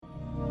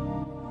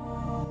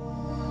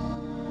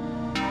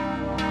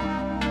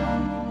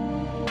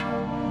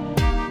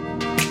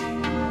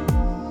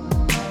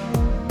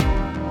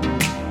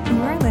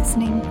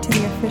listening to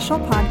the official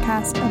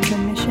podcast of the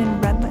Mission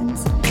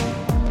Redlands.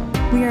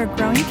 We are a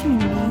growing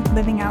community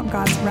living out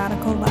God's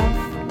radical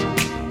love.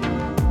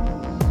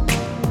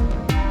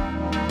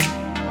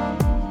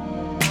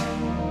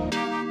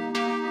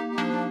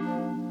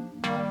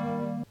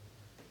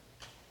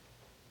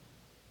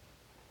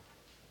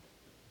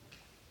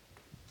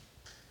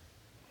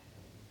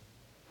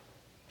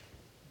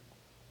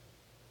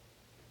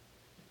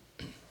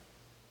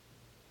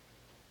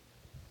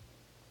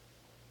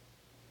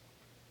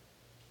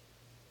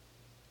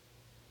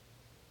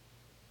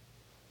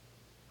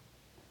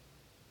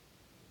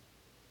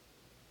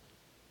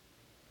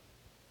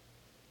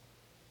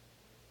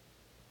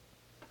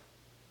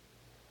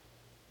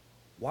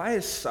 Why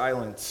is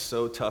silence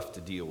so tough to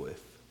deal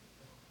with?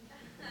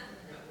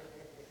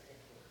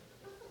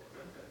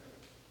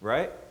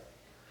 Right?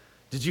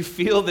 Did you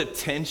feel the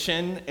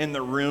tension in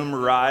the room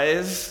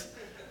rise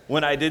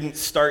when I didn't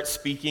start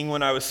speaking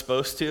when I was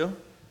supposed to?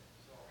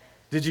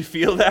 Did you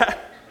feel that?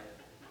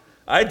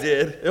 I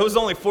did. It was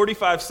only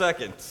 45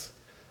 seconds.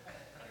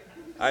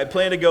 I had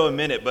planned to go a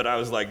minute, but I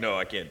was like, no,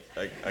 I can't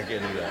do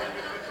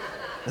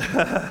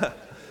that.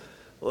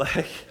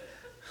 Like,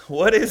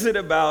 what is it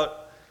about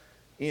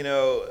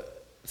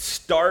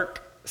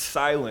stark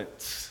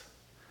silence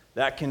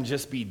that can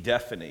just be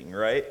deafening,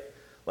 right?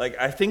 Like,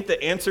 I think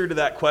the answer to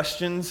that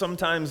question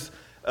sometimes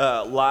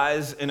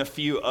lies in a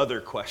few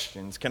other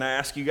questions. Can I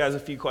ask you guys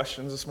a few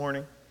questions this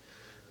morning?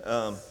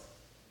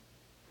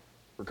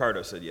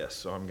 Ricardo said yes,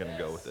 so I'm going to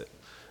go with it.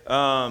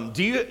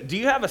 Do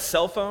you have a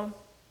cell phone?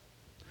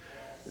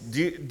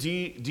 Do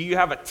you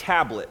have a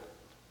tablet?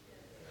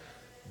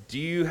 Do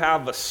you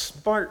have a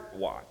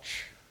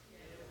smartwatch?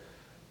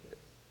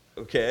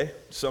 Okay,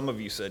 some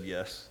of you said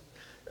yes.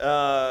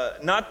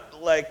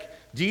 Not like,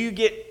 do you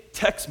get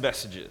text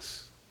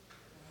messages?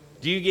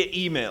 Do you get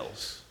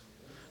emails?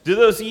 Do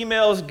those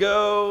emails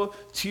go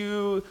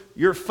to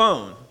your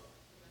phone?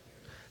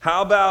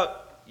 How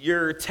about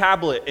your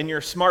tablet and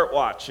your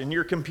smartwatch and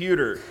your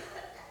computer?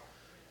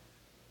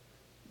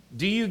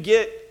 Do you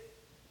get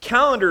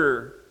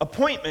calendar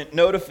appointment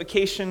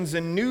notifications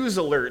and news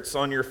alerts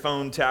on your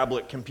phone,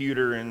 tablet,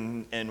 computer,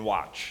 and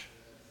watch?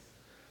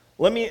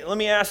 Let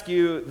me ask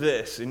you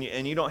this, and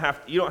you don't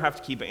have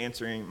to keep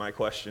answering my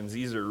questions.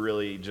 These are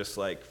really just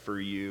like for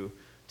you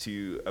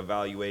to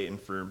evaluate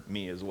and for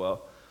me as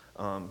well.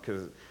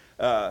 Because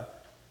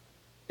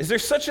is there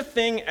such a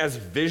thing as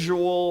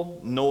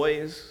visual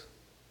noise?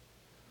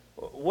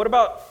 What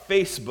about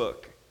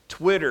Facebook,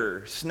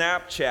 Twitter,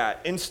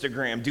 Snapchat,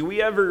 Instagram? Do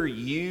we ever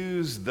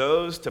use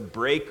those to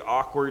break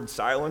awkward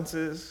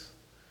silences?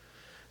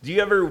 Do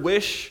you ever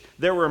wish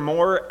there were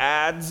more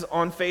ads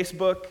on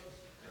Facebook?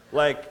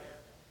 Like,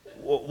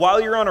 while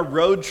you're on a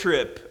road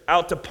trip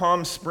out to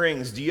Palm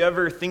Springs, do you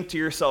ever think to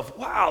yourself,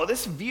 wow,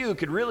 this view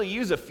could really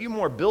use a few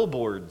more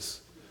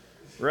billboards,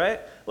 right?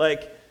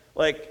 Like,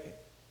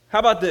 how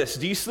about this?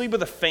 Do you sleep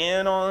with a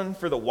fan on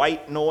for the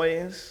white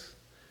noise?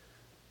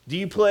 Do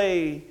you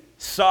play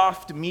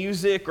soft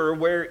music or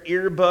wear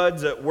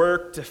earbuds at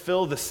work to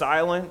fill the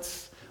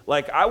silence?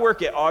 Like, I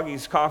work at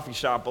Augie's Coffee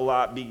Shop a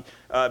lot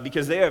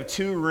because they have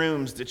two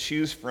rooms to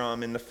choose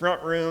from. In the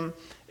front room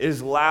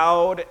is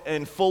loud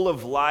and full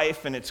of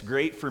life, and it's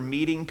great for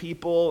meeting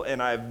people,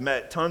 and I've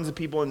met tons of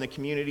people in the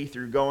community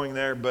through going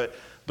there, but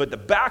the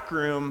back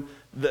room,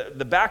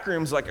 the back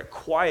room's like a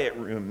quiet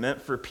room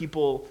meant for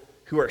people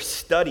who are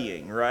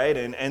studying, right?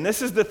 And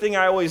this is the thing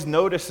I always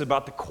notice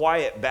about the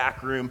quiet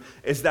back room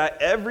is that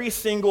every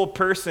single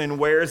person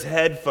wears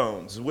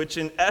headphones, which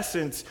in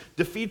essence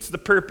defeats the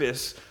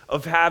purpose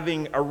of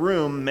having a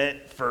room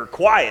meant for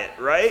quiet,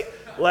 right?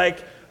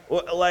 Like,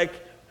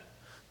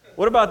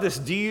 what about this?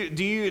 Do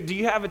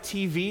you have a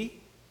TV?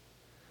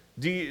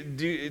 Do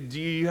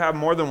you have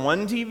more than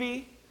one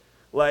TV?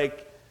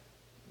 Like,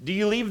 do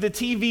you leave the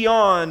TV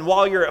on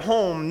while you're at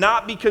home,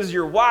 not because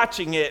you're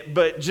watching it,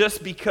 but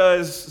just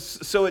because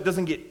so it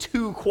doesn't get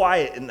too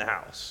quiet in the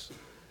house,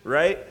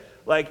 right?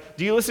 Like,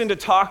 do you listen to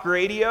talk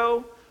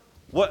radio?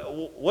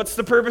 What's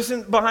the purpose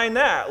behind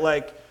that?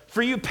 Like,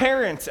 for you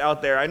parents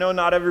out there, I know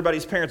not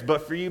everybody's parents,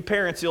 but for you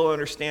parents, you'll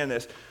understand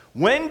this.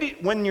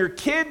 When your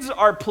kids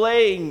are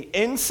playing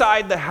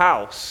inside the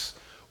house,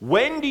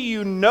 when do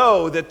you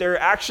know that they're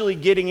actually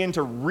getting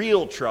into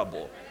real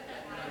trouble?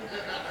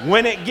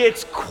 When it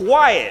gets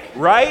quiet,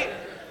 right?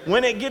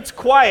 When it gets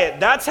quiet,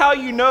 that's how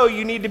you know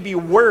you need to be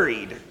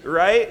worried,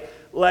 right?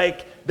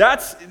 Like,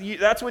 that's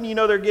when you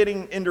know they're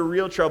getting into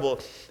real trouble.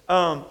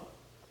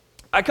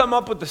 I come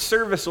up with the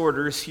service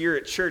orders here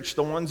at church,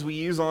 the ones we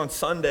use on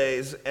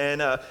Sundays,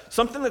 and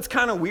something that's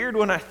kind of weird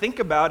when I think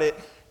about it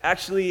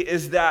actually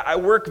is that I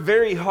work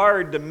very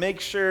hard to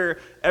make sure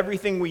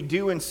everything we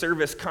do in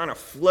service kind of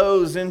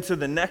flows into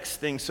the next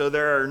thing, so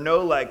there are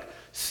no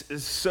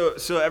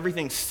so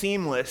everything's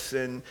seamless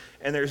and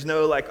there's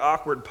no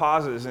awkward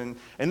pauses, and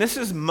this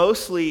is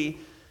mostly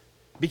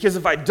because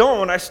if I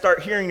don't, I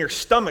start hearing your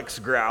stomachs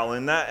growl,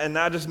 and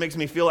that just makes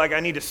me feel like I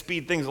need to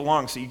speed things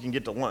along so you can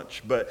get to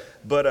lunch. But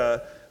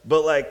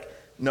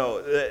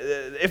No,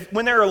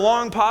 when there are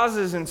long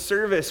pauses in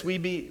service, we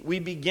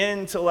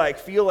begin to like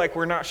feel like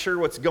we're not sure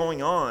what's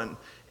going on,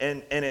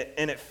 and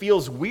it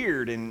feels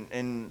weird.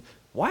 And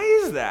why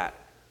is that?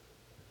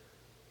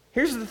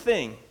 Here's the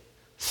thing: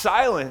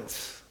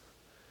 silence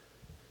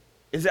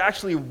is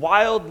actually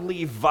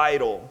wildly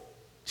vital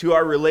to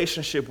our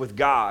relationship with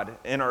God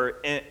and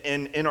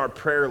in our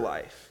prayer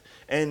life.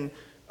 And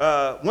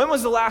when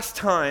was the last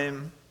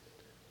time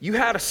you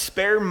had a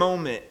spare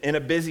moment in a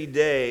busy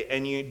day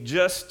and you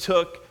just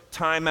took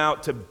time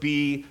out to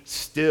be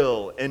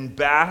still and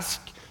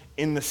bask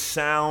in the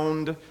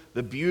sound,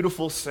 the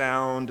beautiful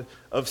sound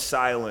of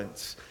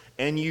silence,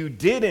 and you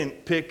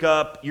didn't pick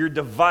up your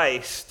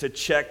device to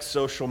check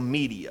social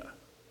media,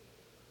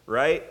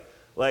 right?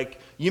 Like,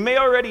 you may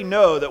already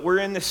know that we're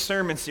in this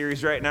sermon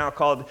series right now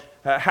called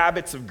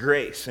Habits of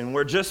Grace, and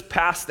we're just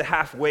past the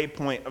halfway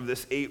point of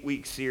this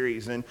 8-week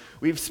series, and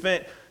we've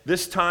spent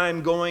this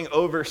time going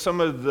over some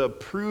of the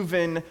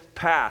proven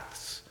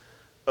paths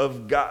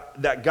of God,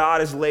 that God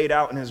has laid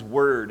out in His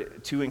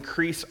Word to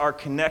increase our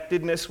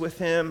connectedness with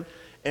Him,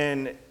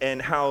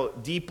 and how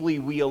deeply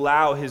we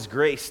allow His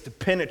grace to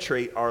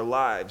penetrate our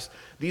lives.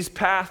 These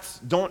paths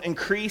don't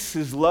increase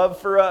His love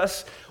for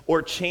us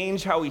or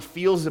change how He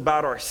feels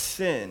about our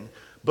sin,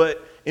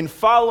 but in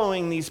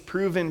following these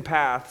proven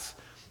paths,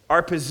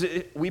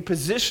 we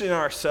position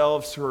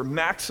ourselves for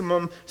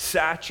maximum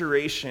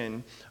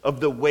saturation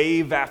of the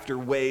wave after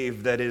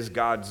wave that is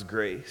God's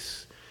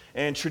grace.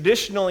 And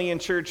traditionally in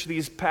church,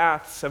 these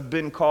paths have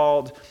been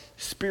called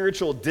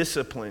spiritual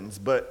disciplines,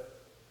 but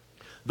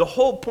the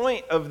whole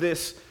point of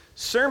this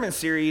sermon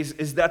series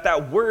is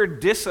that word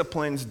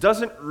disciplines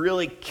doesn't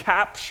really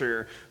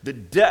capture the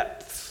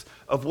depths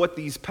of what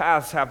these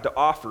paths have to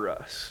offer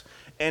us.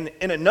 And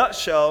in a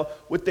nutshell,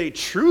 what they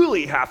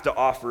truly have to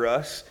offer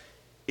us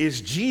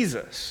is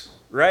Jesus,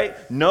 right?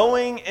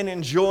 Knowing and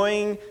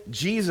enjoying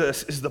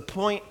Jesus is the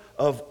point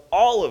of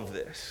all of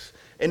this.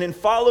 And in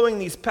following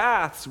these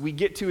paths, we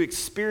get to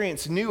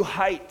experience new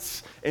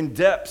heights and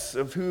depths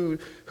of who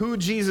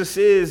Jesus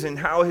is and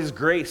how His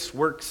grace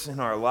works in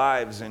our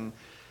lives. And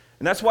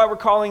that's why we're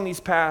calling these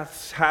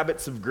paths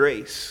Habits of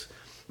Grace.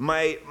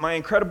 My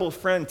incredible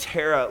friend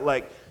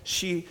Tara,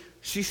 she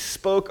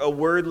spoke a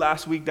word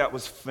last week that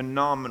was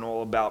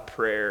phenomenal about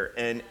prayer.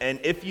 And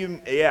if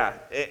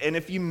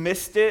you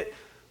missed it,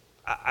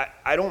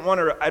 I don't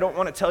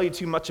want to tell you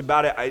too much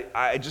about it.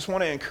 I just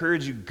want to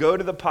encourage you, go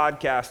to the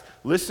podcast,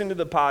 listen to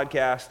the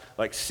podcast.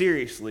 Like,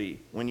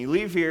 seriously, when you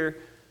leave here,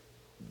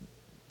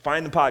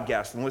 find the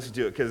podcast and listen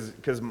to it,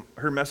 because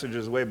her message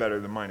is way better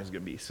than mine is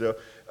going to be. So,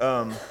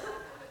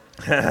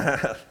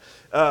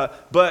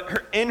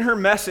 but in her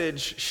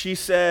message,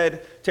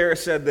 Tara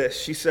said this.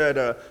 She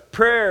said,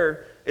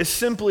 prayer is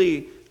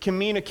simply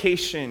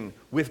communication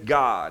with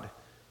God.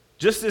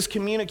 Just as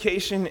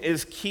communication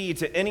is key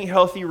to any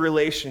healthy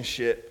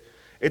relationship,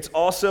 it's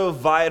also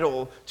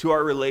vital to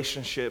our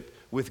relationship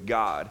with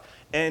God.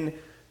 And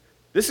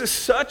this is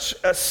such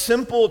a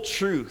simple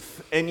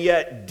truth, and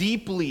yet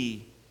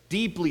deeply,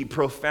 deeply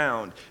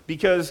profound,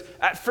 because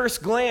at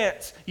first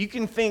glance, you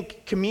can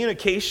think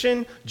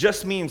communication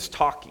just means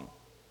talking,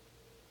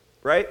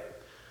 right?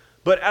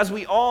 But as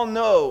we all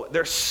know,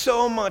 there's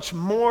so much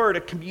more to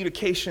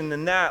communication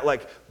than that.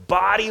 Like,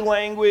 body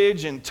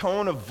language and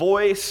tone of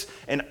voice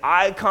and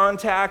eye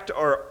contact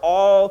are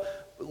all,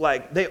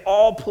 they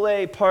all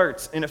play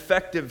parts in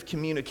effective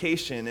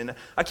communication. And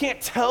I can't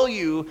tell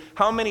you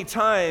how many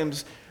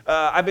times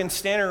I've been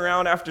standing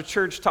around after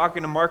church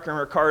talking to Mark and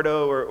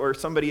Ricardo or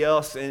somebody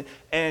else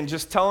and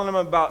just telling them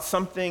about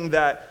something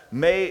that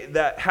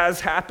has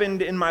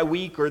happened in my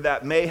week, or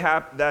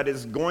that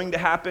is going to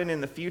happen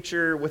in the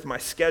future with my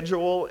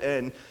schedule,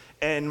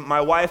 and my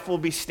wife will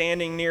be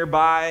standing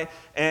nearby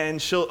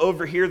and she'll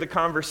overhear the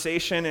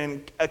conversation,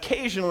 and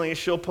occasionally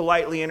she'll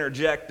politely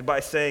interject by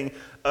saying,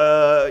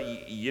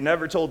 you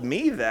never told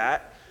me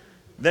that.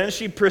 Then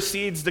she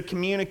proceeds to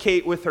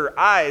communicate with her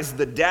eyes,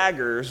 the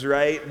daggers,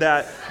 right?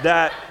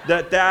 That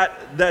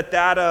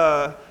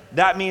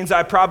means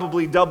I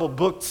probably double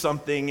booked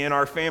something in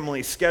our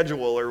family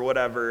schedule or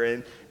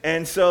whatever.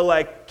 And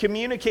so,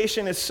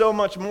 communication is so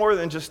much more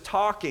than just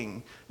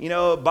talking. You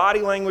know,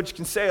 body language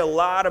can say a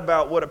lot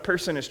about what a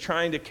person is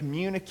trying to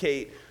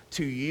communicate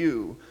to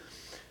you.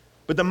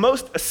 But the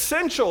most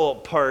essential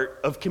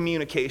part of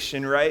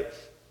communication, right,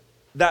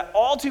 that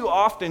all too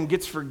often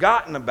gets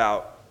forgotten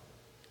about,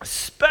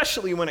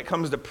 especially when it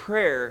comes to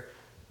prayer,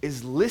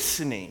 is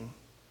listening.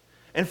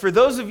 And for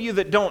those of you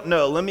that don't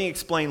know, let me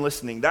explain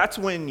listening. That's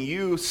when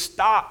you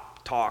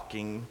stop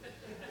talking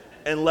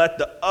and let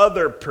the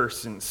other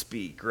person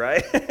speak,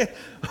 right?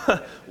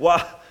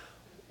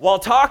 While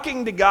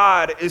talking to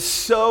God is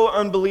so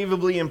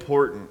unbelievably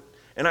important,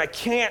 and I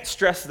can't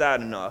stress that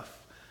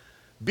enough,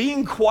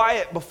 being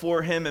quiet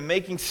before Him and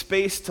making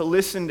space to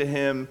listen to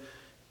Him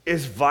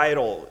is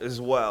vital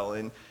as well.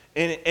 And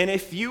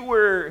if you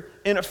were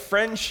in a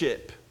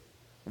friendship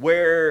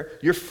where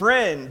your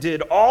friend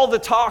did all the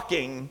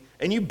talking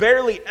and you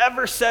barely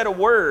ever said a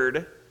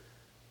word,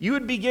 you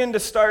would begin to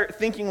start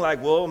thinking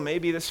well,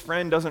 maybe this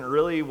friend doesn't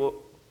really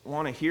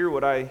want to hear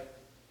what I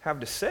have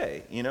to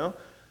say, you know?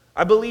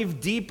 I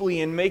believe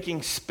deeply in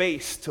making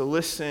space to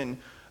listen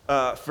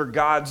for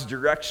God's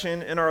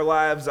direction in our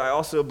lives. I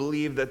also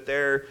believe that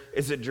there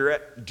is a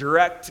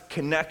direct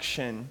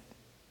connection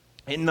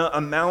in the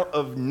amount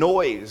of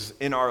noise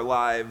in our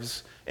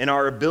lives and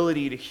our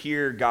ability to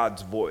hear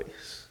God's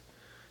voice.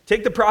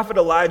 Take the prophet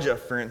Elijah,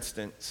 for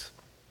instance.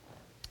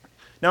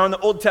 Now, in the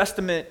Old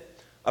Testament,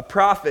 a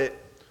prophet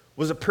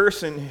was a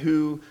person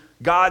who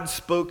God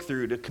spoke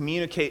through to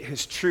communicate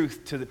his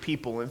truth to the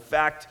people. In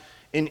fact,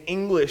 in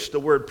English, the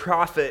word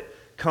prophet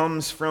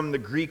comes from the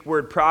Greek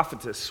word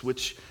prophetess,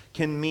 which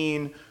can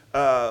mean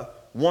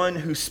one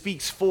who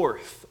speaks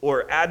forth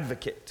or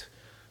advocate.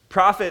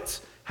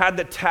 Prophets had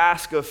the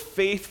task of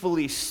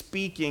faithfully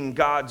speaking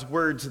God's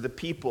word to the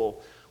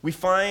people. We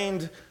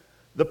find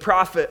the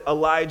prophet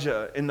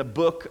Elijah in the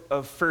book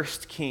of 1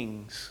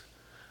 Kings.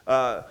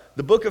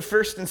 The book of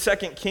 1 and 2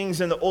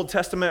 Kings in the Old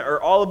Testament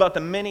are all about the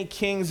many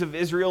kings of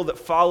Israel that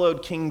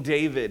followed King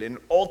David, and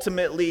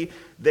ultimately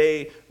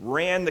they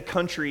ran the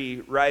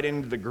country right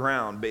into the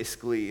ground,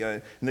 basically.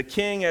 And the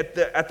king at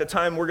the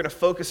time we're going to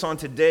focus on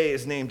today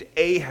is named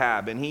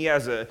Ahab, and he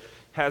has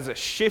a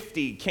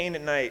shifty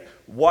Canaanite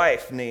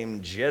wife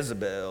named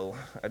Jezebel.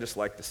 I just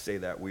like to say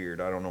that weird.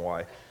 I don't know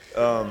why.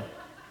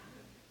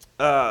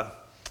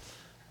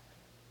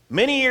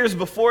 Many years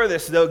before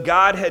this, though,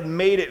 God had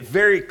made it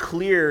very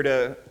clear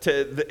to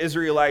the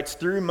Israelites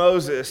through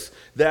Moses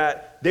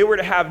that they were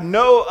to have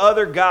no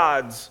other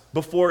gods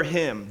before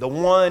him, the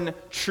one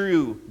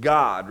true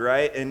God,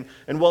 right? And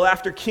well,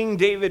 after King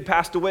David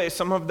passed away,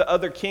 some of the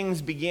other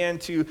kings began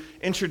to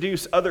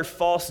introduce other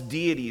false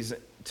deities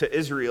to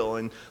Israel.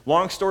 And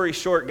long story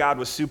short, God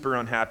was super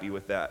unhappy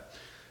with that.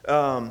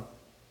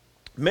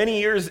 Many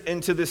years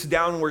into this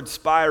downward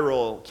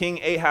spiral, King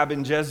Ahab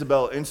and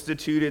Jezebel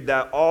instituted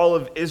that all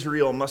of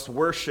Israel must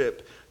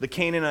worship the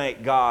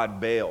Canaanite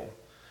god Baal,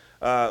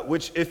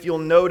 which, if you'll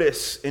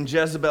notice, is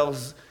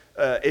Jezebel's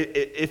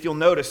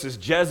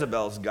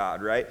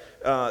god, right?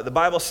 The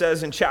Bible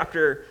says in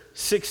chapter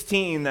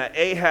 16 that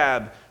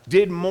Ahab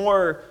did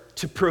more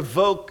to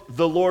provoke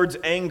the Lord's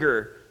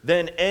anger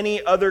than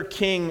any other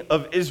king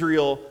of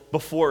Israel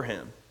before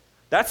him.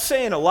 That's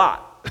saying a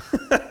lot.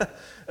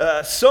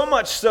 So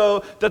much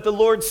so that the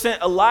Lord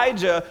sent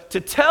Elijah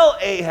to tell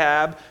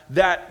Ahab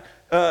that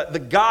the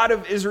God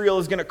of Israel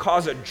is going to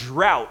cause a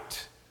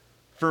drought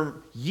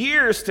for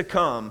years to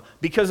come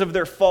because of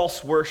their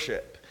false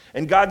worship.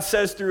 And God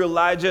says through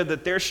Elijah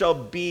that there shall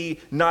be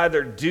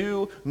neither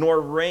dew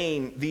nor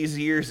rain these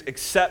years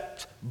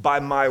except by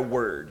my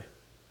word.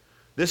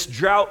 This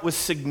drought was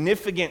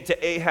significant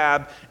to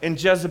Ahab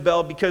and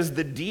Jezebel because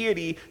the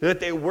deity that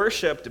they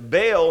worshipped,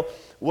 Baal,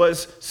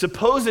 was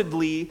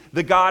supposedly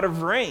the god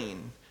of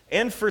rain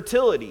and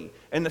fertility.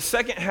 And the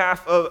second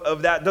half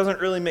of that doesn't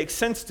really make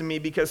sense to me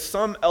because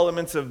some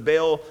elements of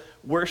Baal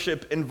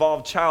worship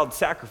involve child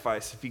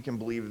sacrifice, if you can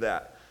believe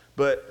that.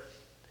 But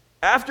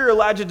after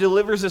Elijah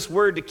delivers this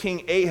word to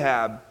King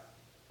Ahab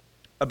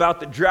about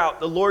the drought,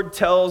 the Lord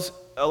tells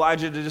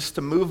Elijah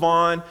to move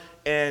on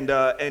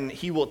and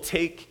he will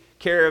take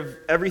care of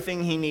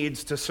everything he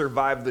needs to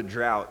survive the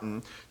drought.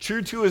 And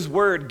true to his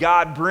word,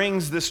 God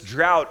brings this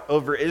drought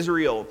over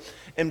Israel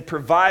and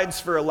provides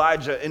for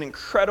Elijah in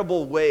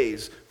incredible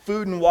ways.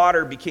 Food and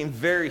water became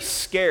very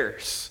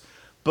scarce,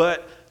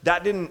 but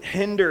that didn't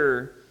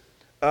hinder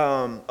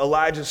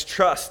Elijah's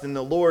trust in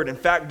the Lord. In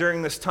fact,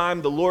 during this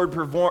time, the Lord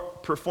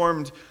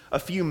performed a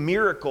few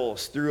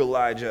miracles through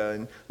Elijah.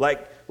 And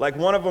like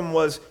one of them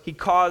was he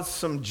caused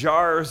some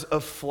jars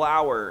of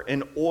flour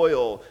and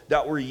oil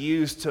that were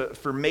used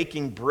for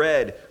making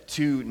bread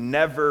to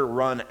never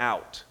run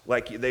out.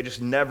 Like they just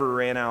never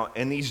ran out.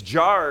 And these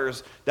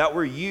jars that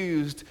were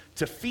used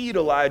to feed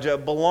Elijah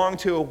belonged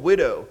to a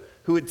widow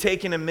who had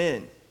taken him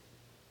in.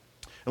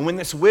 And when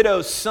this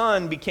widow's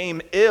son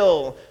became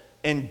ill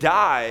and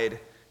died,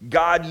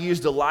 God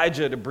used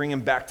Elijah to bring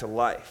him back to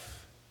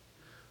life.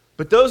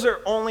 But those are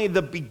only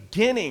the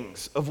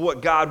beginnings of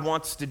what God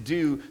wants to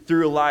do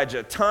through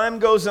Elijah. Time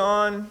goes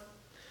on,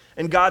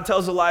 and God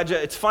tells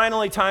Elijah, it's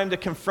finally time to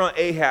confront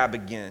Ahab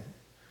again.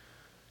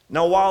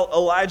 Now, while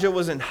Elijah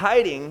was in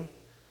hiding,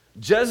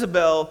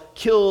 Jezebel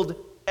killed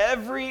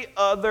every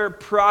other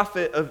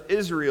prophet of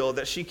Israel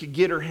that she could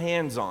get her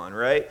hands on,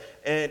 right?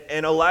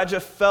 And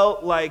Elijah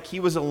felt like he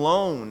was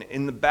alone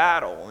in the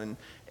battle.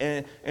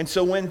 And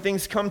so when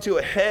things come to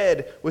a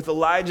head with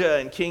Elijah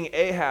and King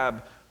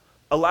Ahab,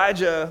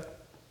 Elijah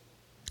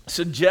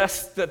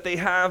suggests that they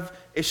have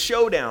a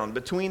showdown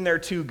between their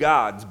two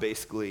gods,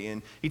 basically.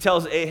 And he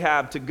tells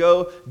Ahab to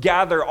go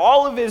gather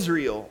all of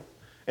Israel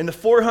and the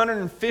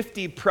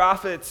 450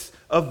 prophets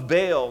of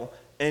Baal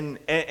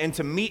and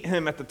to meet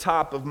him at the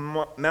top of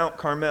Mount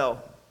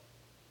Carmel.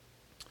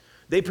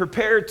 They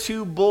prepared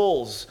 2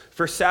 bulls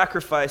for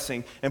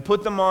sacrificing and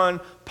put them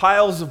on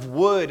piles of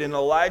wood. And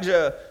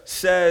Elijah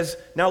says,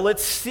 now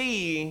let's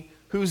see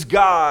whose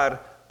God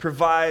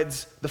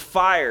provides the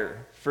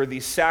fire for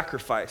these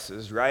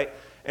sacrifices, right?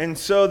 And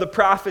so the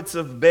prophets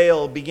of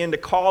Baal begin to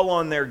call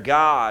on their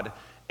God.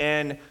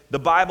 And the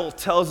Bible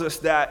tells us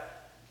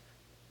that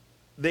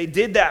they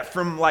did that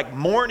from like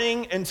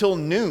morning until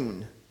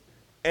noon.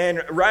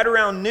 And right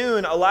around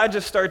noon,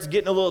 Elijah starts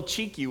getting a little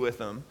cheeky with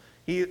them.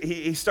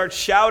 He starts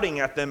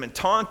shouting at them and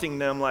taunting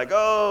them like,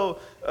 oh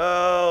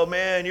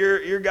man,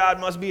 your God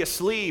must be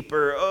asleep,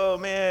 or oh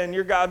man,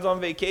 your God's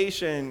on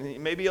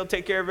vacation. Maybe he'll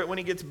take care of it when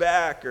he gets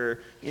back,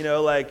 or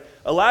like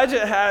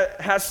Elijah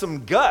has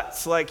some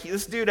guts. Like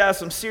this dude has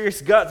some serious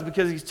guts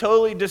because he's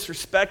totally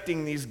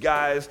disrespecting these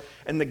guys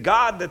and the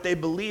God that they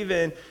believe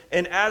in.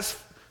 And as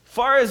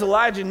far as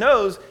Elijah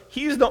knows,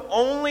 he's the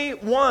only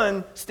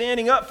one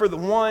standing up for the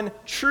one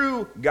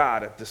true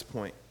God at this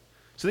point.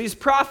 So these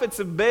prophets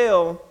of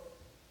Baal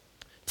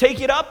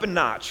take it up a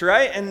notch,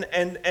 right?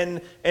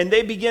 And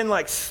they begin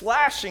like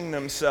slashing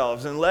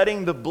themselves and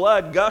letting the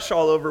blood gush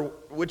all over,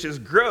 which is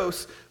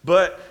gross,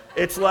 but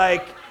it's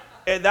like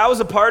that was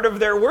a part of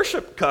their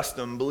worship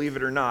custom, believe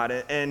it or not.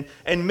 And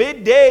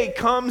midday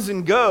comes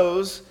and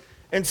goes,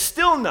 and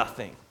still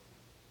nothing.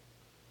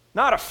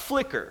 Not a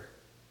flicker.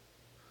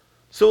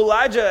 So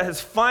Elijah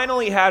has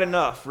finally had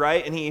enough,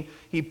 right? And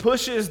he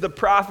pushes the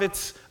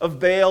prophets of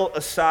Baal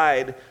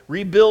aside,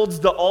 rebuilds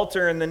the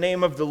altar in the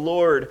name of the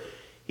Lord.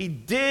 He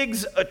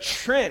digs a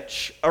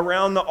trench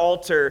around the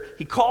altar.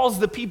 He calls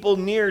the people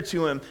near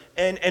to him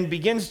and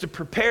begins to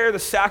prepare the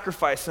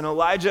sacrifice. And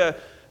Elijah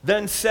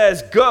then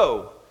says,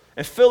 go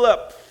and fill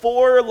up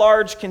 4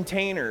 large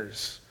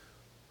containers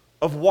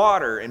of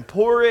water and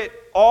pour it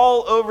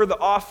all over the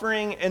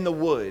offering and the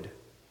wood.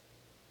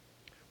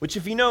 Which,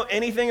 if you know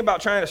anything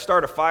about trying to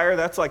start a fire,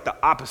 that's like the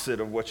opposite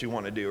of what you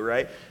want to do,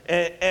 right?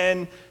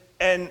 And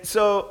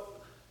so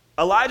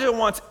Elijah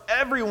wants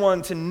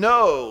everyone to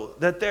know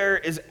that there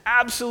is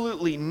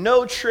absolutely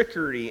no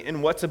trickery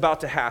in what's about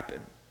to happen.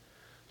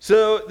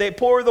 So they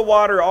pour the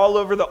water all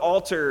over the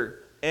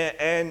altar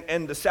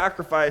and the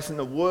sacrifice and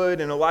the wood,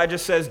 and Elijah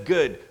says,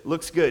 good,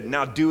 looks good,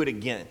 now do it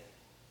again.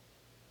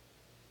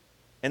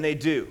 And they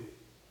do.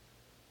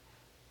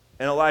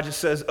 And Elijah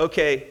says,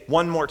 okay,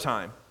 one more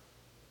time.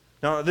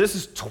 Now, this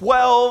is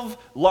 12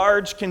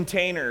 large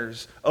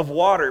containers of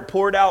water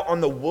poured out on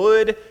the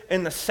wood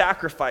and the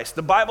sacrifice.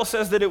 The Bible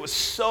says that it was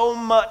so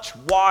much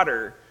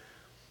water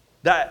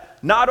that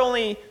not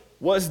only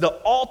was the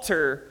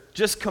altar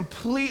just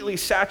completely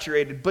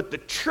saturated, but the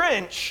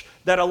trench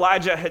that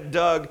Elijah had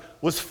dug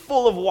was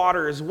full of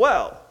water as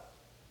well.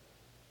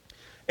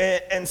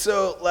 And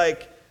so,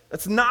 like,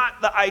 that's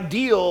not the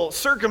ideal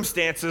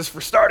circumstances for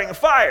starting a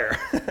fire.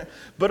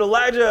 But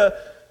Elijah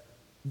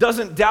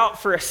doesn't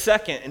doubt for a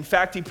second. In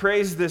fact, he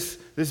prays this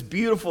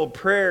beautiful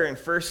prayer in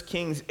 1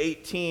 Kings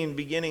 18,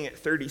 beginning at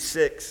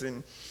 36.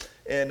 And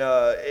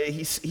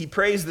he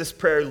prays this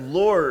prayer,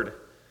 Lord,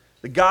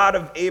 the God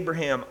of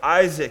Abraham,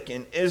 Isaac,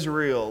 and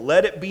Israel,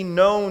 let it be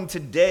known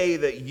today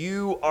that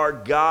you are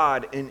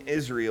God in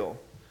Israel,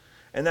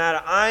 and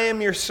that I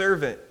am your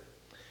servant,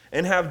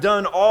 and have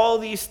done all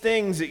these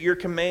things at your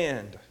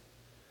command.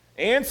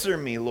 Answer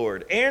me,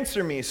 Lord,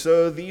 answer me,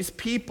 so these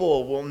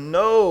people will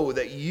know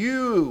that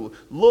you,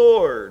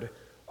 Lord,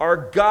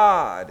 are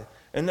God,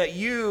 and that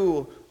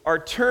you are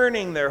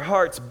turning their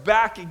hearts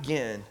back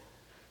again.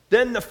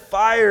 Then the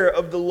fire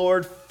of the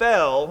Lord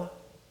fell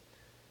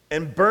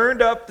and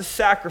burned up the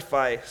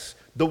sacrifice,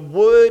 the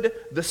wood,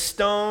 the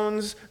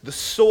stones, the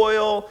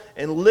soil,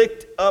 and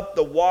licked up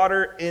the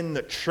water in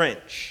the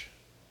trench.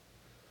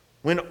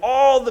 When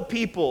all the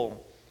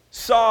people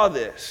saw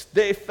this,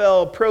 they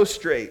fell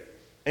prostrate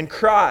and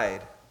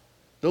cried,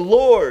 the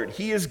Lord,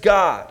 he is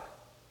God.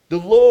 The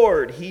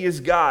Lord, he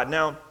is God.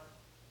 Now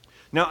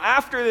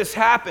after this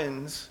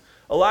happens,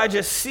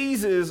 Elijah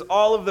seizes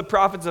all of the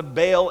prophets of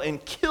Baal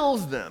and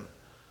kills them.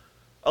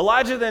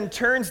 Elijah then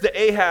turns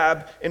to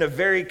Ahab in a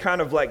very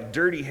kind of like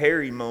Dirty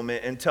Harry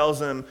moment and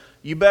tells him,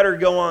 you better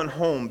go on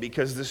home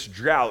because this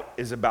drought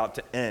is about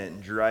to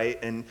end,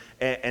 right?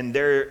 And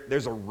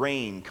there's a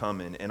rain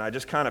coming. And I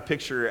just kind of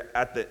picture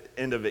at the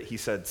end of it, he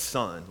said,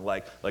 son,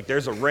 like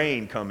there's a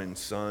rain coming,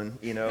 son,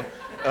 you know?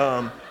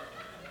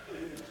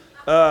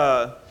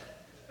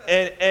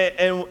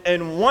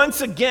 And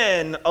once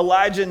again,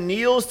 Elijah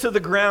kneels to the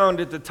ground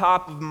at the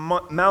top of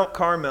Mount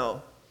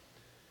Carmel.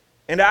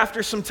 And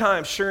after some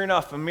time, sure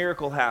enough, a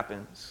miracle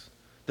happens.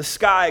 The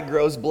sky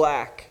grows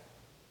black.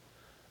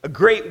 A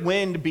great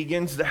wind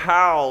begins to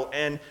howl,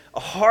 and a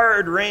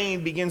hard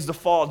rain begins to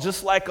fall,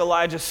 just like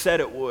Elijah said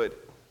it would.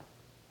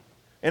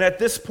 And at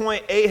this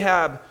point,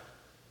 Ahab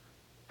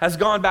has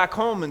gone back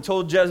home and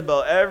told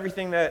Jezebel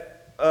everything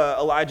that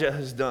Elijah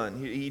has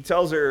done. He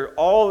tells her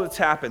all that's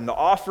happened, the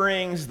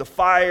offerings, the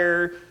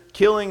fire,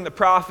 killing the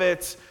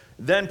prophets,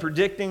 then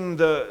predicting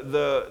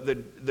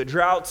the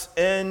drought's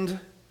end.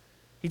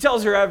 He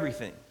tells her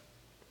everything.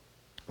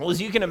 Well,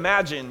 as you can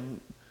imagine,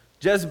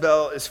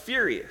 Jezebel is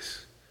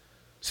furious.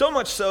 So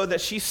much so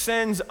that she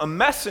sends a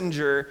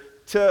messenger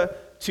to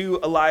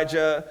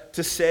Elijah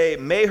to say,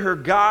 may her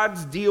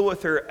gods deal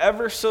with her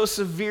ever so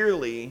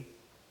severely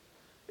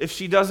if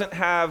she doesn't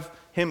have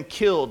him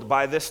killed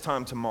by this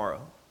time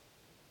tomorrow.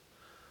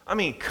 I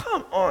mean,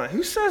 come on.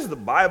 Who says the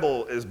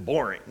Bible is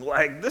boring?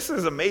 Like, this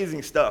is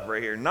amazing stuff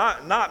right here.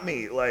 Not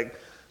me. Like,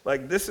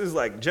 Like, this is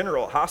like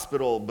General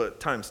Hospital, but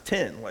times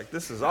 10. Like,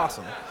 this is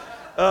awesome.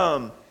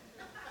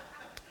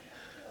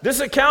 This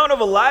account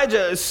of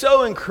Elijah is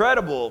so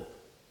incredible.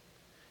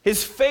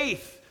 His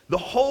faith the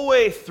whole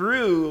way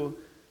through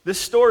this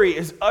story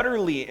is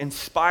utterly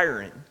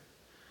inspiring.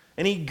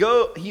 And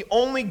he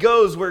only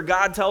goes where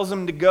God tells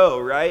him to go,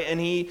 right? And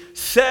he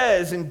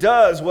says and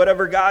does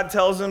whatever God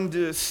tells him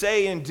to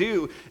say and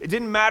do. It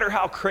didn't matter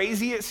how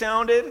crazy it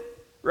sounded,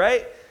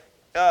 right?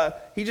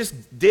 He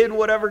just did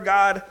whatever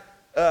God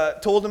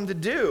told him to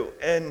do.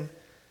 And,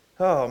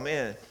 oh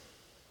man.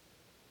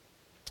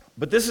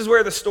 But this is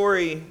where the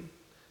story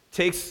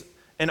takes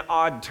an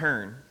odd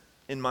turn,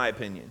 in my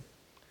opinion.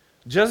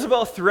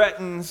 Jezebel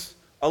threatens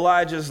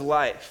Elijah's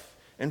life,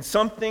 and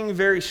something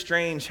very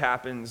strange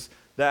happens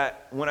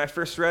that when I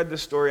first read the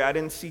story, I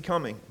didn't see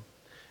coming.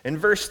 In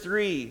verse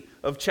 3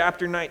 of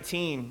chapter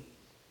 19,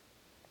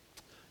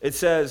 it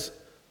says,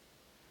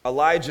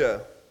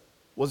 Elijah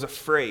was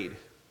afraid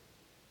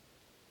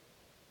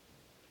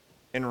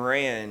and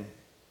ran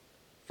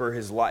for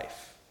his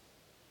life.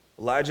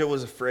 Elijah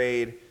was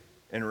afraid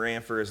and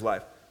ran for his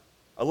life.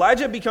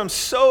 Elijah becomes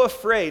so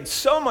afraid,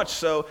 so much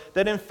so,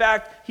 that in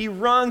fact he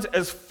runs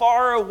as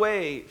far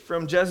away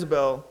from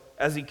Jezebel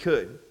as he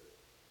could.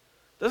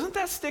 Doesn't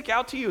that stick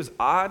out to you as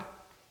odd?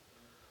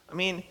 I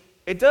mean,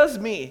 it does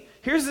me.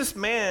 Here's this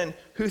man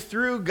who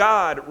through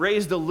God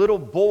raised a little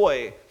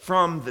boy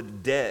from the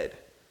dead,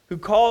 who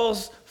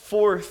calls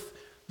forth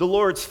the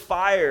Lord's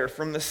fire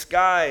from the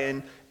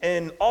sky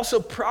and also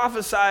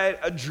prophesied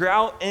a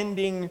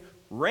drought-ending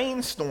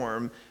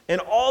rainstorm, and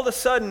all of a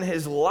sudden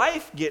his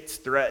life gets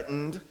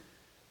threatened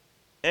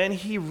and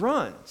he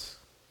runs.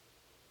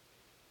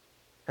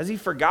 Has he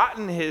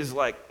forgotten his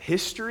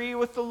history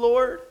with the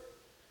Lord?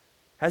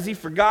 Has he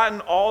forgotten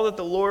all that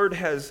the Lord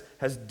has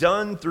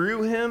done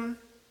through him?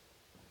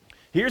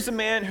 Here's a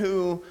man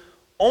who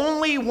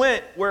only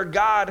went where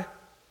God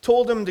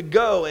told him to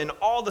go, and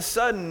all of a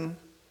sudden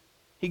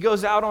he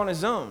goes out on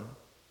his own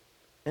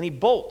and he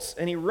bolts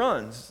and he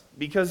runs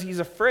because he's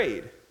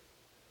afraid.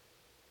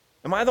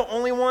 Am I the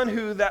only one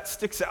who that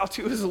sticks out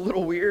to as a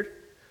little weird?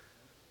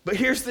 But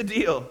here's the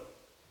deal.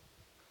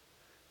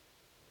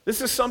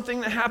 This is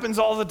something that happens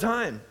all the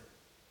time.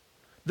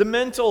 The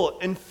mental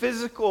and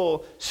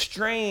physical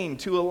strain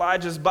to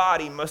Elijah's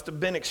body must have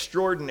been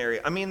extraordinary.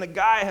 I mean, the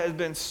guy has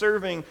been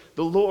serving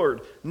the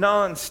Lord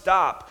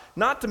nonstop.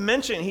 Not to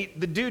mention,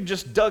 the dude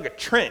just dug a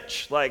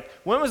trench. Like,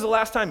 when was the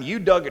last time you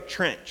dug a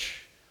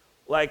trench?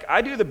 Like,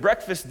 I do the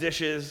breakfast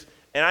dishes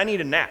and I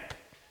need a nap.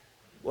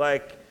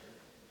 Like,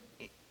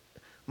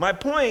 my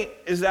point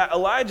is that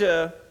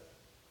Elijah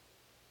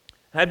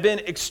had been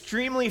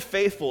extremely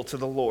faithful to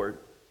the Lord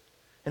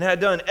and had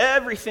done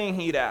everything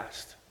he'd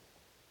asked.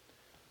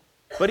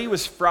 But he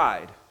was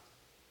fried.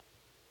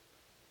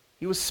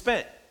 He was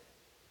spent.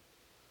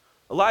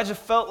 Elijah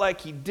felt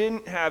like he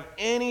didn't have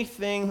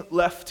anything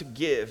left to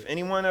give.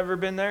 Anyone ever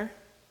been there?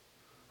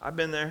 I've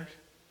been there.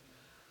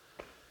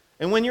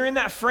 And when you're in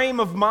that frame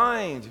of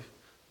mind,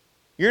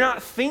 you're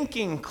not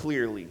thinking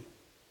clearly.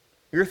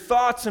 Your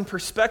thoughts and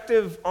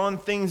perspective on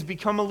things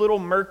become a little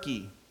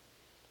murky,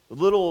 a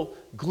little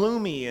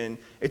gloomy, and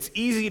it's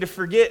easy to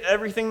forget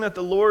everything that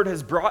the Lord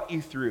has brought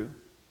you through.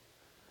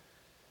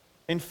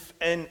 And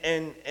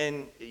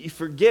you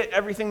forget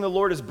everything the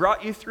Lord has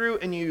brought you through,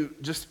 and you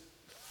just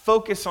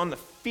focus on the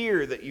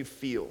fear that you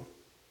feel.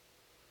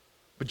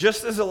 But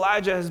just as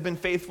Elijah has been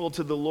faithful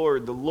to the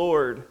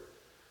Lord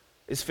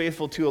is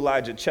faithful to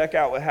Elijah. Check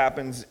out what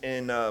happens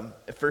in 1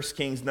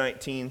 Kings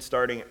 19,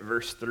 starting at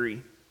verse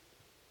 3.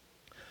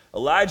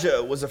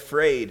 Elijah was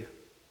afraid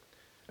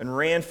and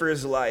ran for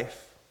his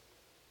life.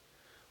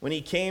 When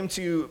he came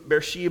to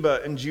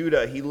Beersheba in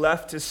Judah, he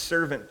left his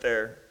servant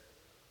there,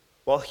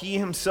 while he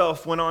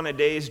himself went on a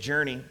day's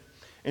journey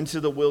into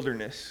the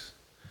wilderness.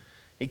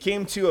 He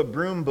came to a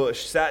broom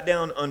bush, sat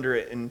down under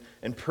it,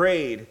 and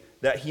prayed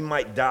that he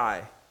might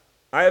die.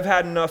 I have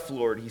had enough,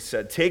 Lord, he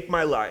said. Take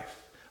my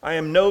life. I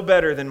am no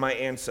better than my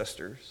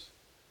ancestors.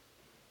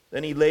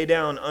 Then he lay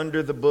down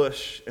under the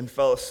bush and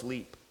fell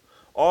asleep.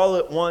 All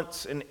at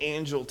once an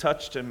angel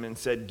touched him and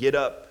said, Get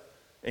up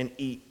and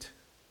eat.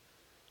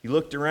 He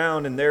looked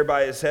around, and there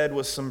by his head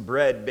was some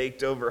bread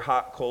baked over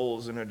hot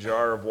coals and a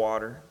jar of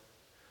water.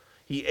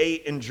 He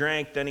ate and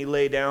drank, then he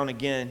lay down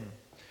again.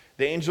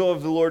 The angel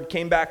of the Lord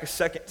came back a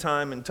second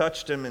time and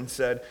touched him and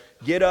said,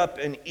 Get up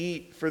and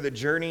eat, for the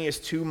journey is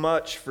too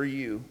much for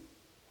you.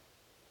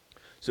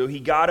 So he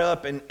got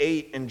up and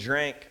ate and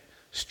drank.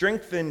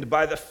 Strengthened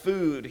by the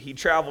food, he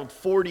traveled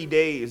 40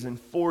 days and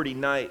 40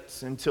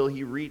 nights until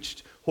he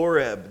reached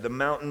Horeb, the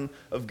mountain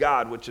of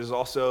God, which is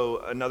also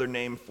another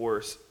name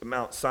for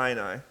Mount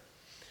Sinai.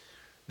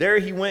 There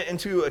he went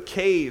into a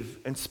cave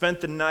and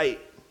spent the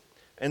night,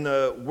 and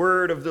the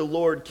word of the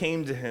Lord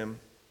came to him.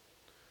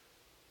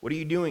 What are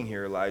you doing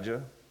here,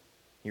 Elijah?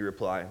 He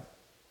replied.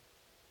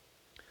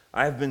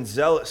 I have been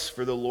zealous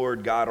for the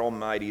Lord God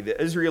Almighty. The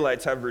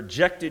Israelites have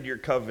rejected your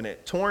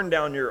covenant, torn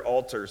down your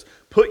altars,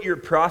 put your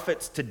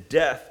prophets to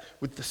death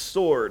with the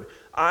sword.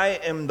 I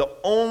am the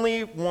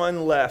only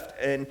one left,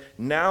 and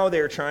now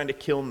they're trying to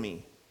kill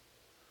me.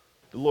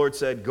 The Lord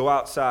said, "Go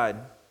outside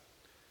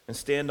and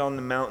stand on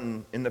the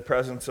mountain in the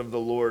presence of the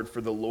Lord,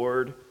 for the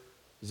Lord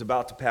is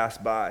about to pass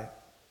by."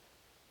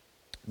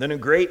 Then a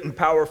great and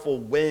powerful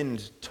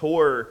wind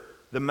tore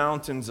the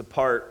mountains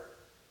apart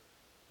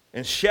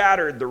and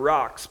shattered the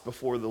rocks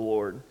before the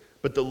Lord.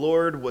 But the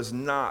Lord was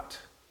not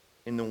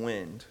in the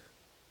wind.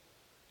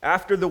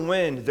 After the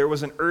wind, there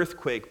was an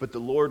earthquake, but the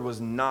Lord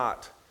was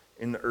not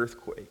in the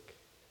earthquake.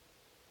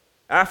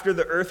 After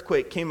the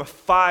earthquake came a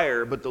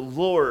fire, but the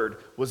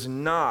Lord was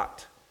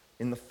not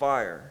in the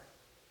fire.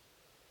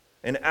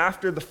 And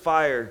after the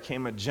fire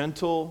came a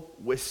gentle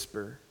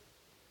whisper.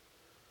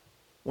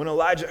 When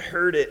Elijah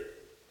heard it,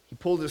 he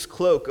pulled his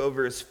cloak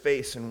over his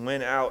face and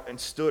went out and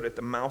stood at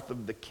the mouth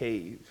of the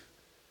cave.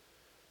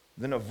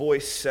 Then a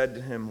voice said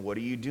to him, "What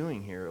are you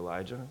doing here,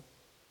 Elijah?"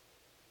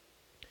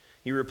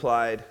 He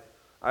replied,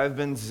 "I have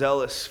been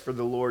zealous for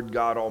the Lord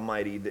God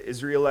Almighty. The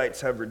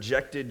Israelites have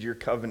rejected your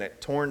covenant,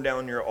 torn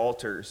down your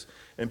altars,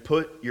 and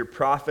put your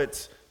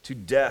prophets to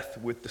death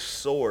with the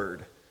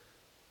sword.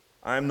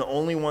 I am the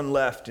only one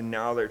left, and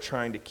now they're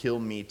trying to kill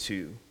me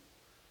too."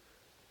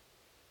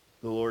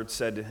 The Lord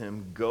said to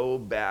him, "Go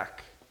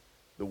back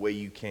the way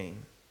you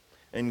came."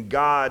 And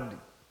God,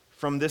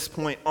 from this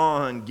point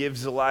on,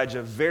 gives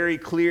Elijah very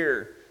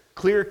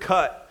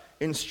clear-cut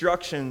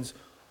instructions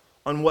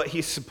on what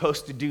he's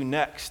supposed to do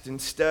next,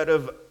 instead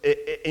of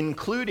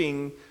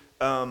including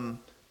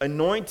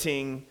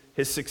anointing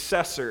his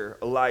successor,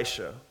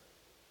 Elisha.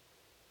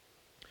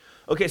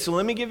 Okay, so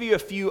let me give you a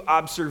few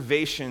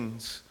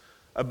observations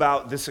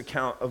about this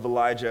account of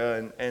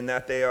Elijah, and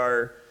that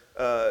they're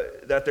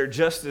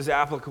just as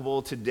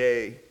applicable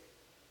today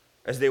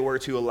as they were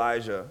to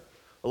Elijah.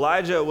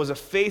 Elijah was a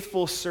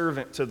faithful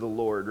servant to the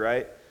Lord,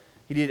 right?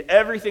 He did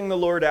everything the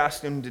Lord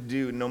asked him to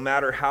do, no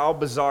matter how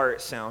bizarre it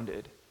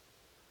sounded.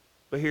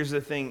 But here's the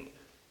thing,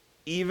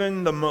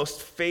 even the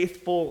most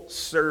faithful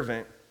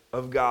servant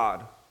of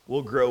God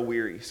will grow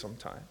weary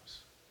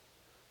sometimes.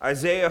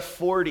 Isaiah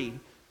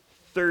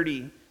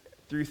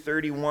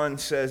 40:30-31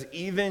 says,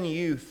 "Even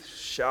youth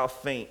shall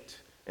faint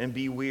and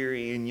be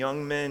weary, and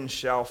young men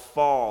shall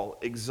fall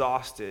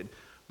exhausted.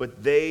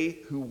 But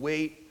they who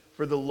wait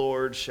for the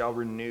Lord shall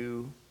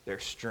renew their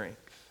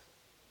strength."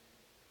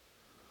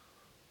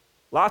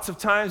 Lots of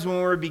times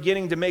when we're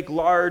beginning to make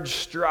large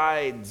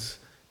strides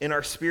in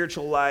our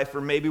spiritual life,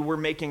 or maybe we're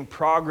making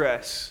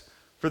progress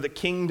for the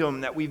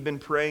kingdom that we've been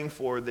praying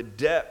for, the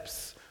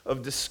depths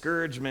of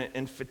discouragement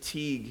and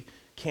fatigue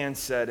can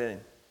set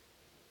in.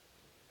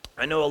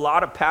 I know a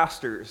lot of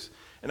pastors,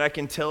 and I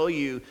can tell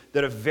you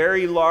that a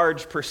very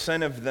large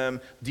percent of them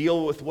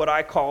deal with what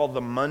I call the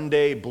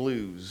Monday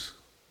blues,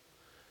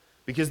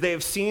 because they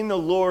have seen the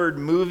Lord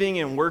moving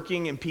and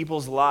working in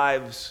people's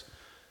lives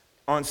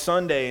on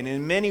Sunday, and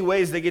in many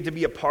ways they get to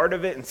be a part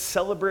of it and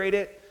celebrate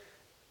it.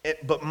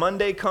 But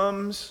Monday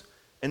comes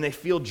and they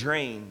feel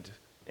drained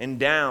and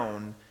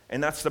down,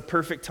 and that's the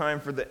perfect time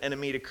for the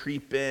enemy to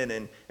creep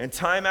in. And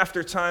time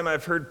after time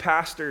I've heard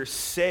pastors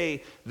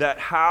say that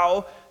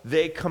how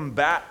they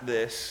combat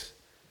this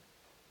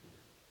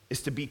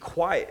is to be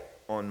quiet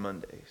on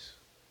Mondays.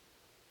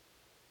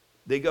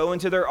 They go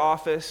into their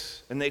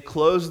office and they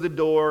close the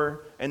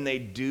door and they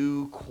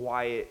do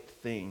quiet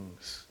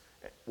things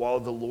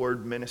while the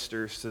Lord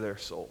ministers to their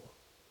soul.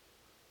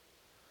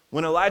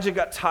 When Elijah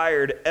got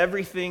tired,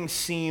 everything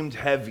seemed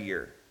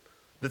heavier.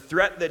 The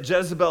threat that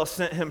Jezebel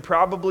sent him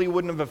probably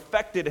wouldn't have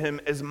affected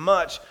him as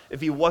much if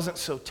he wasn't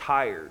so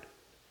tired.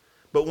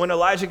 But when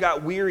Elijah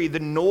got weary, the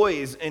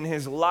noise in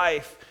his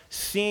life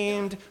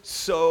seemed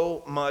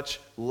so much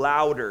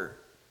louder,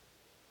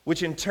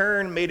 which in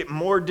turn made it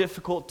more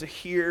difficult to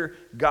hear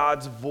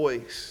God's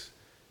voice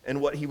and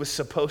what he was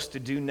supposed to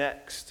do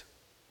next.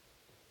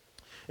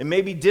 It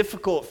may be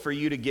difficult for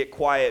you to get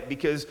quiet,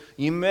 because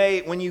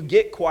when you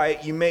get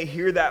quiet, you may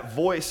hear that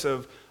voice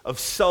of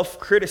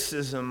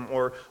self-criticism,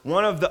 or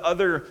one of the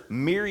other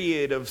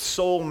myriad of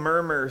soul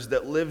murmurs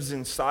that lives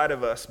inside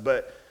of us.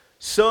 But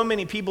so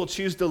many people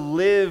choose to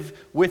live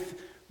with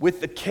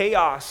the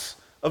chaos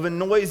of a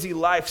noisy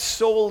life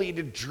solely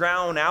to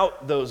drown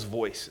out those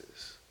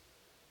voices.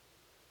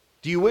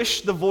 Do you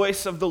wish the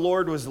voice of the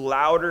Lord was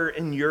louder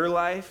in your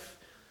life?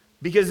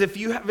 Because if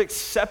you have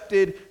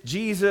accepted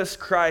Jesus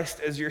Christ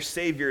as your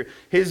Savior,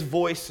 his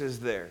voice is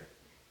there.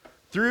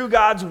 Through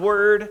God's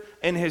Word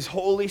and his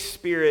Holy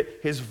Spirit,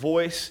 his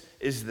voice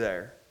is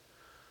there.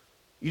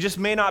 You just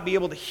may not be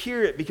able to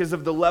hear it because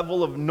of the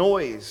level of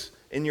noise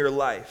in your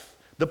life.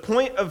 The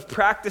point of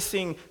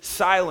practicing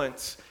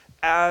silence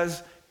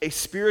as a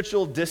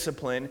spiritual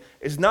discipline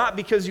is not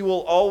because you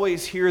will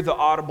always hear the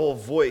audible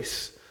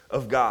voice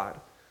of God,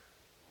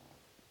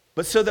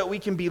 but so that we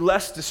can be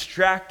less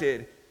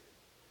distracted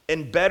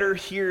and better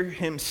hear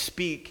him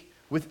speak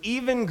with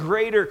even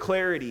greater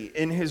clarity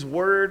in his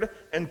word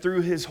and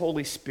through his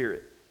Holy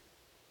Spirit.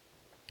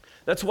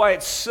 That's why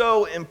it's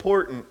so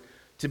important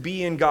to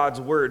be in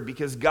God's word,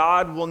 because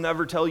God will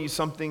never tell you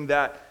something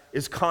that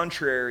is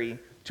contrary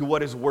to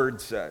what his word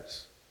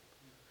says.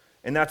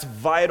 And that's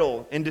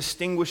vital in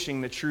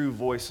distinguishing the true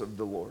voice of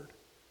the Lord.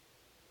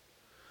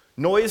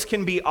 Noise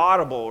can be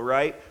audible,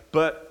 right?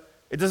 But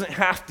it doesn't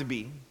have to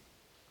be.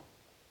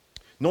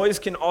 Noise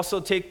can also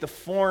take the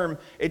form,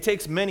 it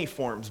takes many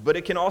forms, but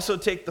it can also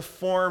take the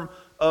form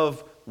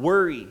of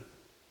worry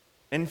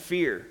and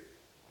fear.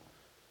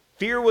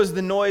 Fear was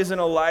the noise in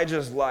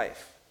Elijah's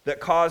life that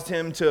caused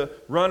him to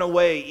run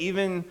away,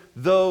 even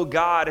though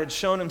God had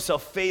shown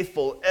himself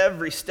faithful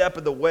every step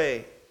of the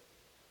way.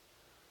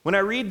 When I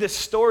read this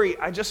story,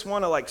 I just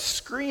want to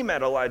scream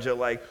at Elijah,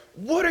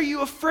 what are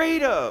you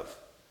afraid of?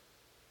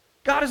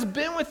 God has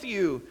been with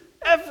you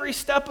every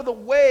step of the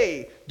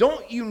way.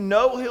 Don't you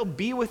know he'll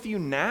be with you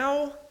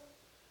now?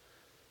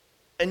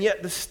 And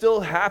yet this still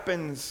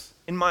happens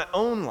in my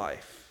own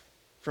life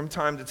from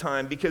time to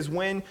time, because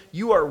when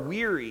you are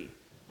weary,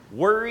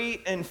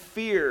 worry and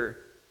fear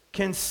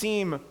can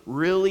seem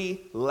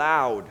really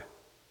loud.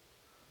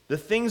 The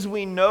things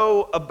we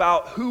know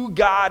about who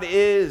God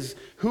is,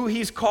 who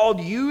he's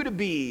called you to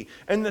be,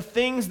 and the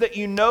things that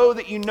you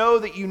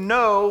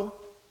know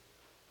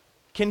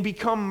can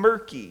become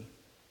murky.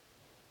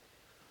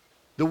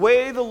 The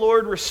way the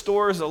Lord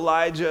restores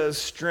Elijah's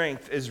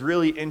strength is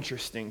really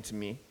interesting to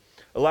me.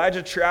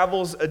 Elijah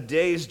travels a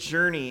day's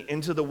journey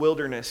into the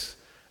wilderness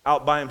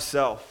out by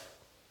himself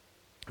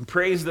and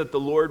prays that the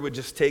Lord would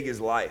just take his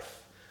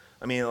life.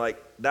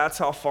 That's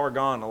how far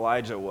gone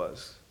Elijah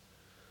was.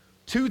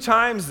 2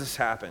 times this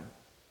happened.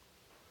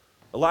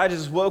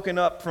 Elijah's woken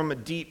up from a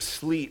deep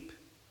sleep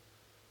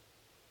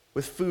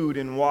with food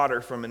and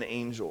water from an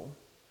angel.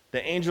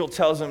 The angel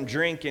tells him,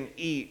 drink and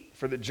eat,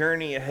 for the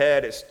journey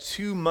ahead is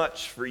too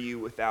much for you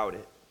without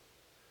it.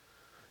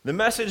 The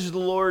message the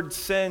Lord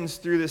sends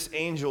through this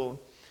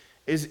angel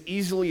is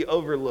easily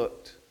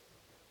overlooked.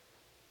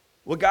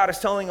 What God is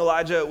telling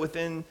Elijah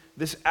within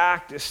this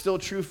act is still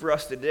true for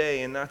us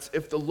today, and that's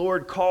if the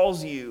Lord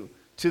calls you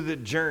to the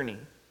journey,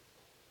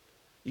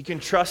 you can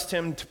trust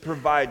him to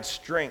provide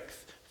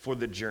strength for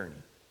the journey.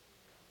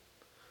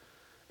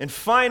 And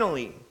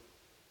finally,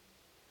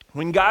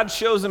 when God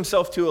shows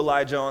himself to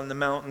Elijah on the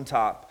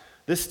mountaintop,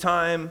 this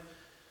time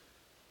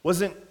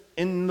wasn't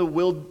in the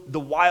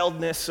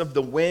wildness of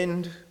the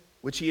wind,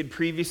 which he had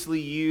previously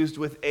used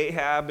with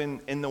Ahab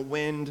in the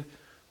wind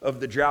of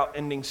the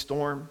drought-ending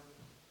storm.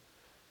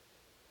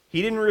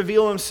 He didn't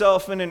reveal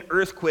himself in an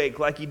earthquake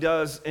like he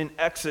does in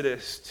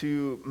Exodus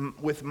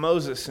with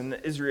Moses and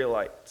the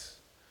Israelites.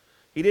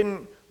 He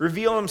didn't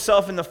reveal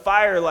himself in the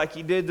fire like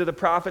he did to the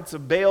prophets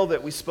of Baal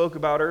that we spoke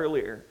about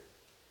earlier.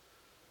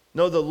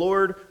 No, the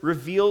Lord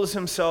reveals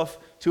himself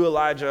to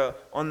Elijah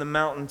on the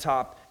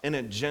mountaintop in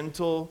a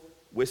gentle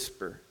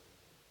whisper.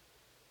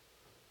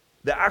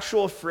 The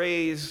actual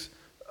phrase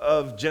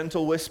of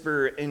gentle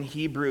whisper in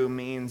Hebrew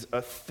means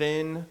a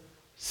thin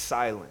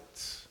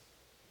silence.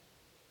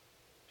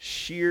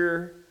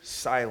 Sheer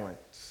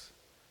silence.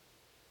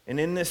 And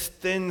in this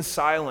thin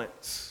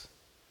silence,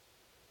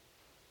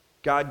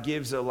 God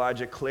gives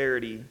Elijah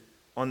clarity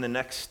on the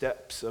next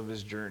steps of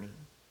his journey.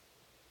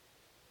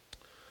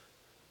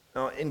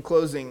 Now, in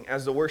closing,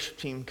 as the worship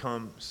team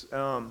comes,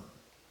 I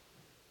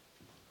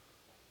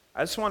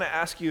just want to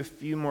ask you a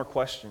few more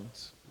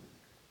questions.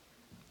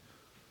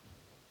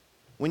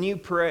 When you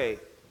pray,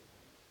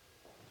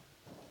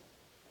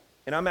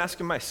 and I'm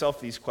asking myself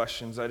these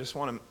questions, I just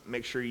want to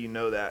make sure you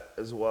know that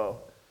as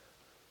well.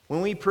 When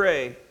we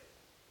pray,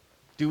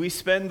 do we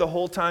spend the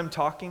whole time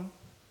talking?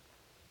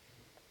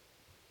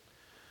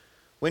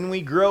 When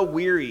we grow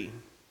weary,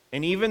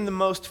 and even the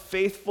most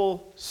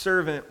faithful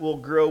servant will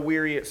grow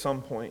weary at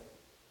some point,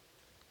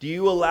 do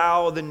you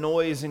allow the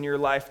noise in your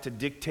life to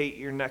dictate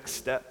your next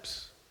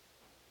steps?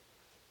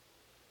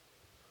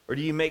 Or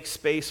do you make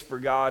space for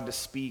God to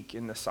speak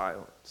in the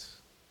silence?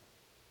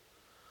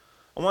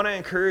 I want to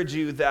encourage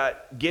you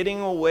that getting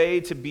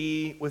away to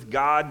be with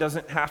God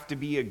doesn't have to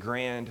be a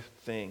grand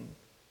thing.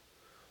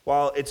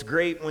 While it's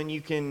great when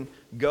you can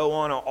go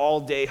on an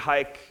all-day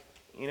hike,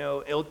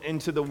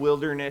 into the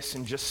wilderness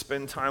and just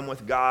spend time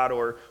with God,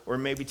 or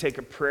maybe take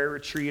a prayer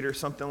retreat or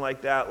something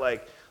like that,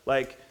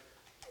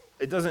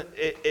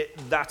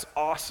 that's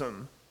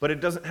awesome. But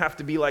it doesn't have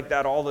to be like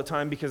that all the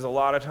time, because a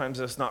lot of times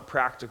it's not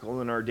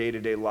practical in our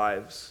day-to-day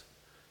lives.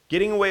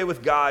 Getting away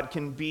with God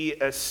can be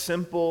as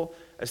simple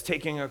as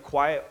taking a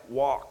quiet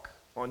walk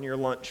on your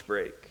lunch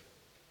break,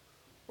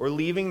 or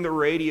leaving the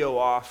radio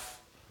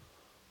off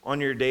on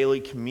your daily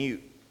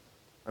commute.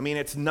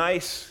 It's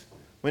nice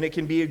when it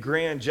can be a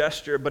grand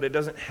gesture, but it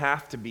doesn't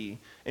have to be.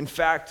 In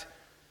fact,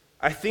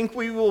 I think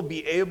we will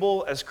be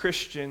able as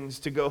Christians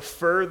to go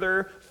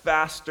further,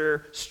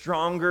 faster,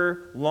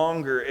 stronger,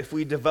 longer if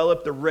we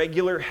develop the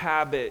regular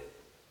habit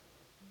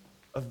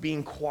of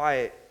being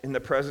quiet in the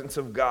presence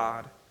of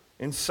God,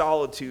 in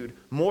solitude,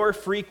 more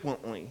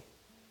frequently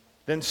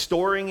than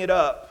storing it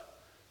up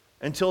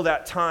until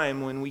that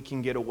time when we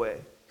can get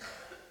away.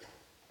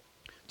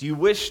 Do you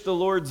wish the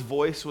Lord's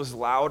voice was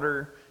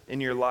louder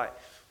in your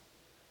life?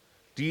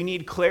 Do you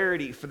need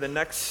clarity for the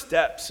next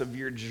steps of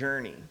your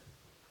journey?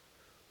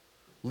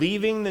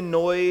 Leaving the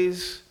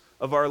noise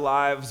of our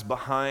lives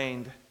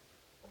behind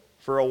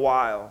for a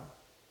while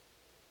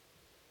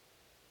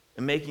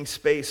And making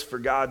space for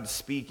God to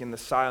speak in the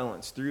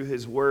silence through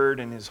His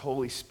Word and His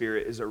Holy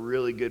Spirit is a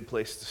really good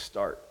place to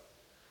start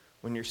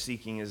when you're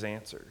seeking His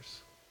answers.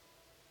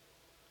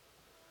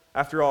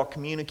 After all,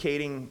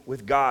 communicating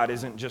with God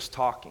isn't just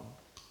talking.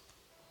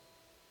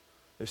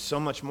 There's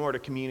so much more to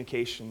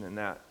communication than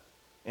that,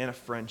 and a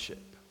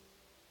friendship.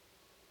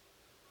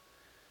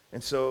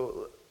 And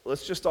so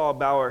let's just all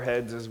bow our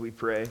heads as we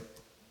pray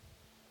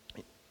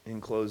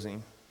in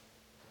closing.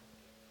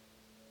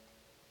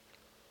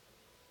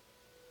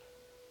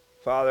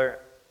 Father,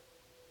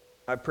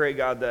 I pray,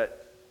 God,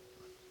 that,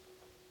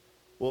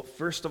 well,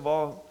 first of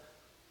all,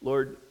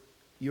 Lord,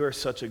 you are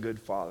such a good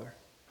Father.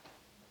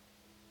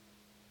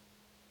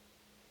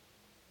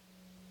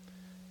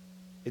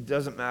 It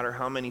doesn't matter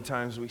how many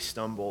times we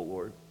stumble,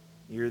 Lord.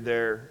 You're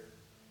there,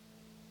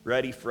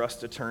 ready for us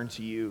to turn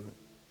to you,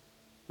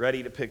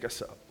 ready to pick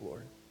us up,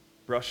 Lord.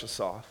 Brush us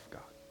off,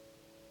 God.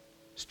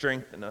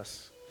 Strengthen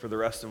us for the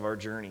rest of our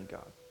journey,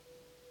 God.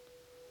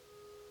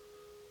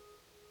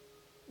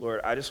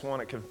 Lord, I just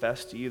want to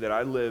confess to you that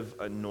I live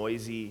a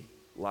noisy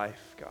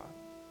life, God.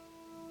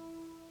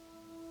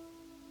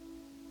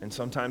 And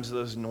sometimes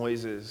those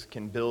noises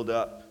can build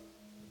up,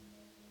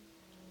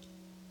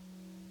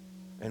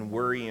 and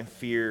worry and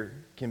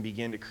fear can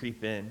begin to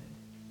creep in.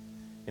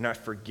 And I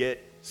forget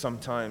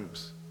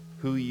sometimes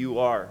who you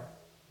are.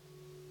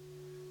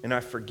 And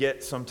I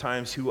forget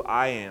sometimes who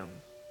I am.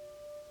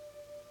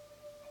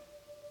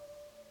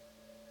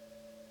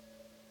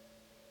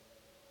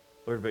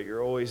 Lord, but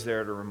you're always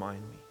there to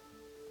remind me.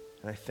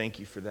 And I thank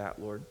you for that,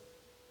 Lord.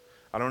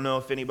 I don't know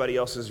if anybody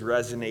else is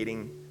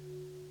resonating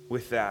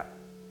with that.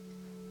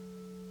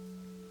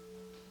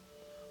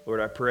 Lord,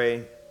 I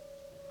pray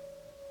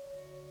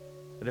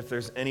that if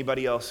there's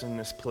anybody else in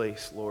this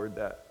place, Lord,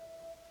 that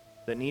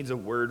needs a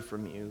word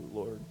from you,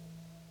 Lord,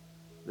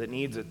 that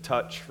needs a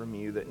touch from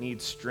you, that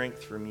needs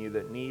strength from you,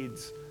 that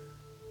needs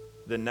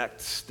the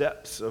next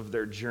steps of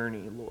their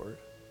journey, Lord,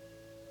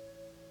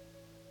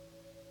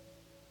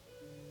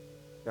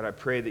 God, I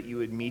pray that you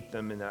would meet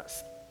them in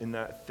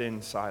that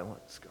thin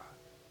silence, God.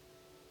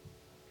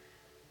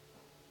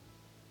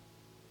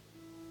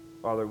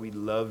 Father, we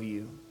love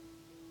you.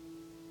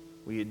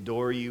 We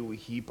adore you. We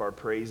heap our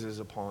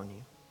praises upon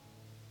you.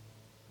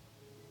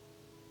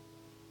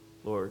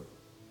 Lord,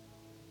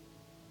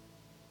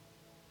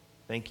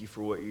 thank you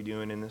for what you're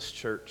doing in this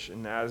church.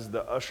 And as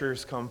the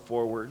ushers come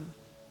forward,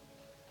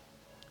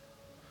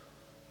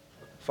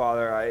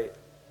 Father,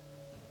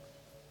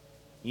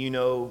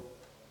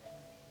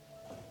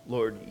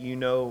 Lord, you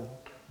know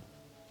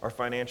our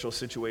financial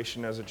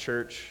situation as a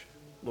church,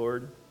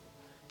 Lord.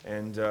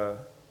 And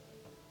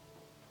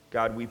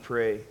God, we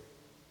pray,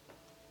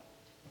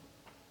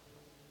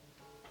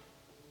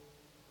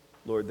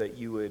 Lord, that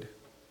you would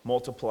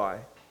multiply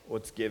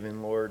what's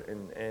given, Lord,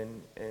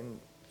 and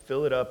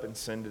fill it up and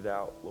send it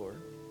out,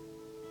 Lord.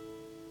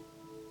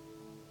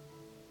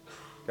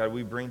 God,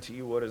 we bring to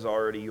you what is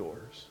already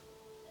yours.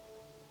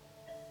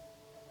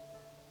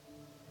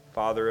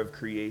 Father of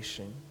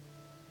creation,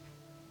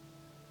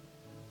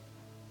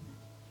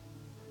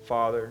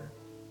 Father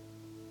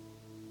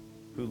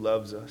who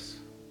loves us,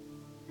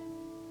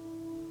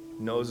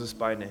 knows us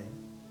by name.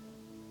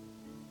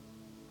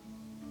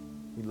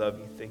 We love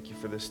you. Thank you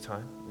for this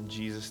time. In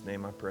Jesus'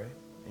 name I pray.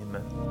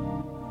 Amen.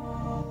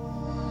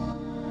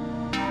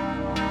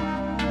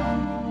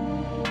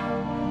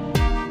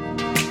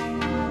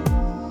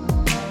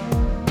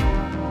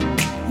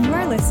 You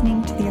are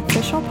listening to the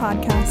official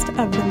podcast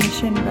of The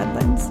Mission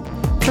Redlands.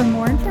 For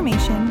more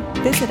information,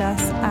 visit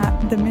us at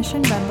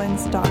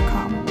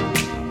themissionredlands.com.